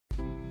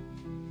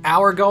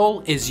Our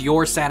goal is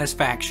your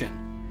satisfaction.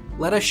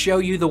 Let us show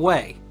you the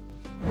way.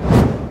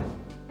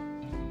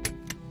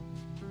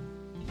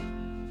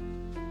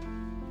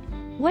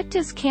 What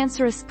does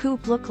cancerous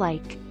poop look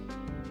like?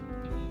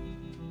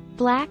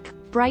 Black,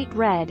 bright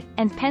red,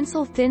 and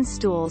pencil-thin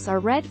stools are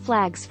red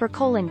flags for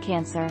colon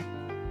cancer.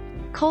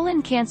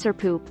 Colon cancer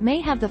poop may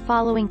have the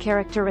following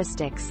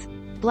characteristics.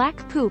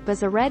 Black poop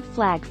is a red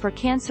flag for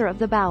cancer of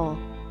the bowel.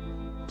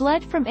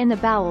 Blood from in the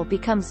bowel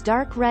becomes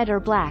dark red or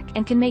black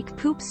and can make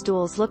poop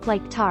stools look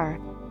like tar.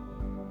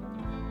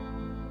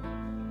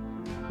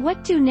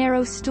 What do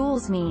narrow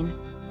stools mean?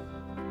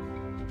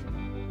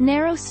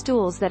 Narrow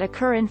stools that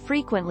occur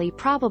infrequently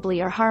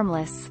probably are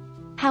harmless.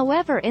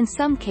 However, in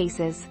some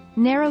cases,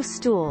 narrow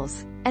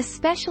stools,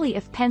 especially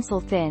if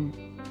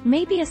pencil-thin,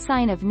 may be a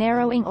sign of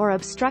narrowing or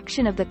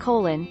obstruction of the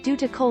colon due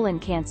to colon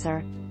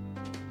cancer.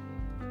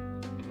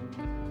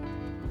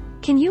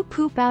 Can you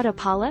poop out a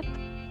polyp?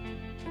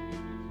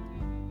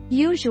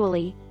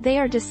 Usually, they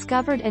are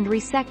discovered and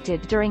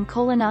resected during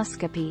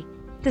colonoscopy.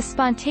 The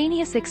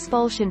spontaneous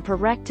expulsion per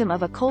rectum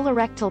of a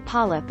colorectal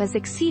polyp is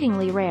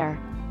exceedingly rare.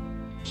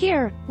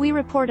 Here, we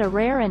report a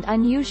rare and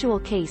unusual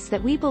case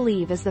that we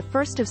believe is the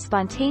first of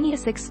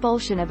spontaneous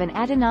expulsion of an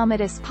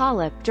adenomatous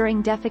polyp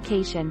during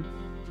defecation.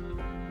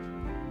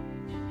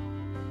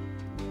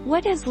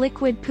 What is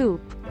liquid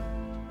poop?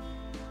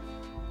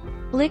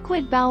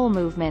 Liquid bowel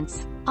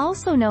movements,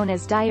 also known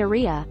as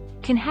diarrhea,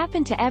 can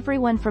happen to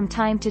everyone from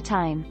time to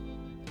time.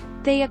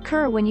 They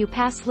occur when you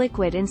pass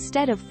liquid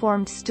instead of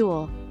formed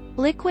stool.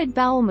 Liquid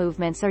bowel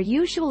movements are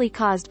usually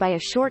caused by a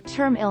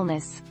short-term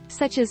illness,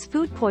 such as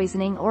food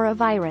poisoning or a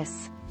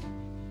virus.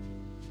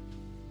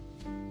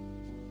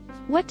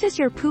 What does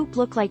your poop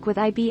look like with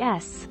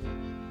IBS?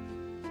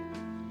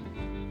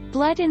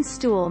 Blood in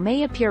stool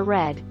may appear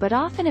red but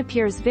often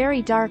appears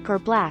very dark or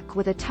black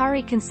with a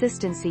tarry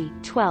consistency.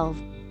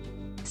 12.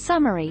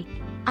 Summary.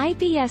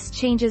 IBS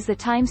changes the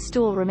time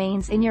stool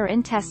remains in your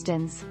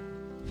intestines.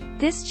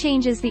 This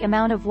changes the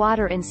amount of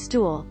water in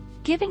stool,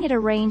 giving it a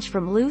range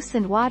from loose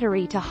and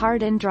watery to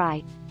hard and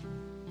dry.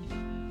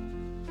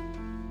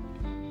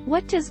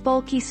 What does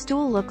bulky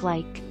stool look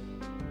like?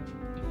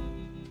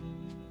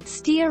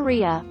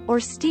 Stearrhea, or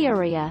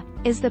stearrhea,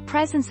 is the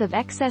presence of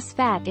excess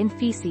fat in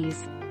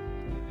feces.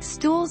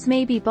 Stools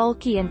may be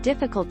bulky and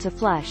difficult to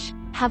flush,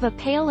 have a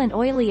pale and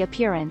oily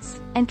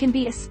appearance, and can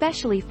be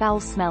especially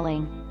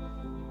foul-smelling.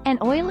 An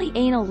oily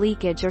anal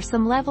leakage or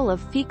some level of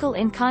fecal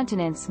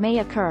incontinence may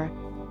occur.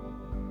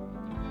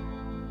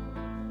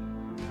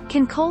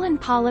 Can colon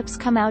polyps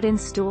come out in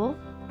stool?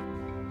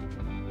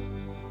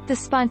 The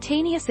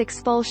spontaneous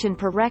expulsion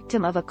per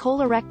rectum of a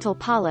colorectal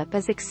polyp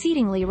is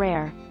exceedingly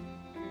rare.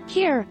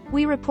 Here,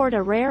 we report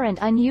a rare and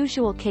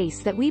unusual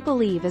case that we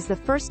believe is the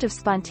first of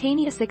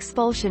spontaneous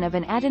expulsion of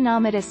an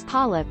adenomatous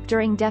polyp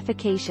during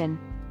defecation.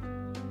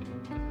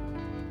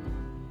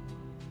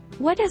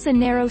 What does a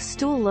narrow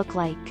stool look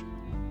like?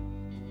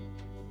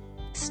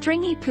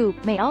 Stringy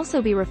poop may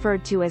also be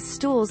referred to as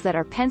stools that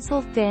are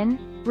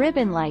pencil-thin,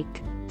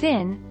 ribbon-like,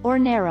 thin, or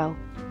narrow.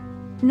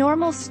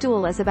 Normal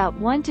stool is about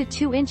 1 to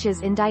 2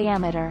 inches in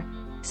diameter.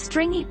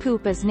 Stringy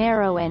poop is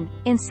narrow and,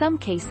 in some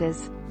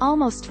cases,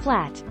 almost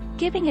flat,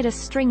 giving it a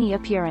stringy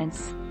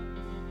appearance.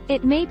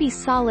 It may be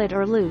solid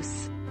or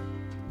loose.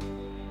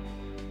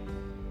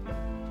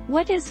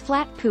 What is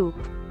flat poop?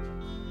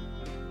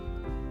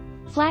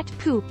 Flat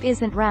poop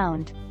isn't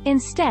round.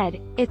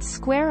 Instead, it's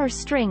square or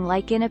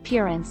string-like in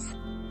appearance.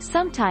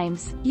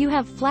 Sometimes, you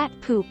have flat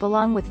poop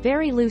along with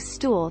very loose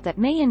stool that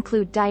may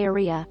include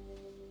diarrhea.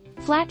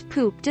 Flat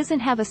poop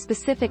doesn't have a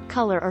specific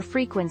color or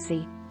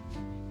frequency.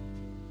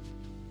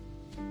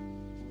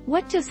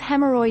 What does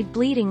hemorrhoid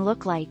bleeding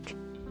look like?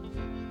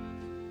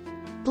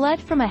 Blood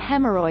from a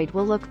hemorrhoid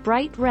will look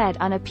bright red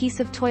on a piece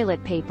of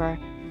toilet paper.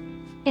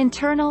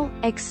 Internal,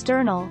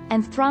 external,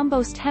 and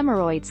thrombosed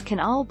hemorrhoids can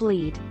all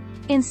bleed.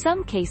 In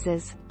some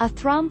cases, a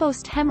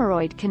thrombosed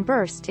hemorrhoid can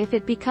burst if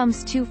it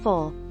becomes too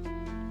full.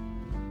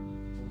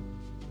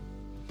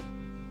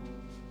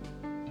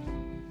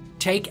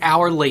 Take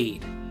our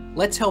lead.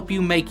 Let's help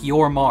you make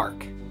your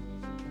mark.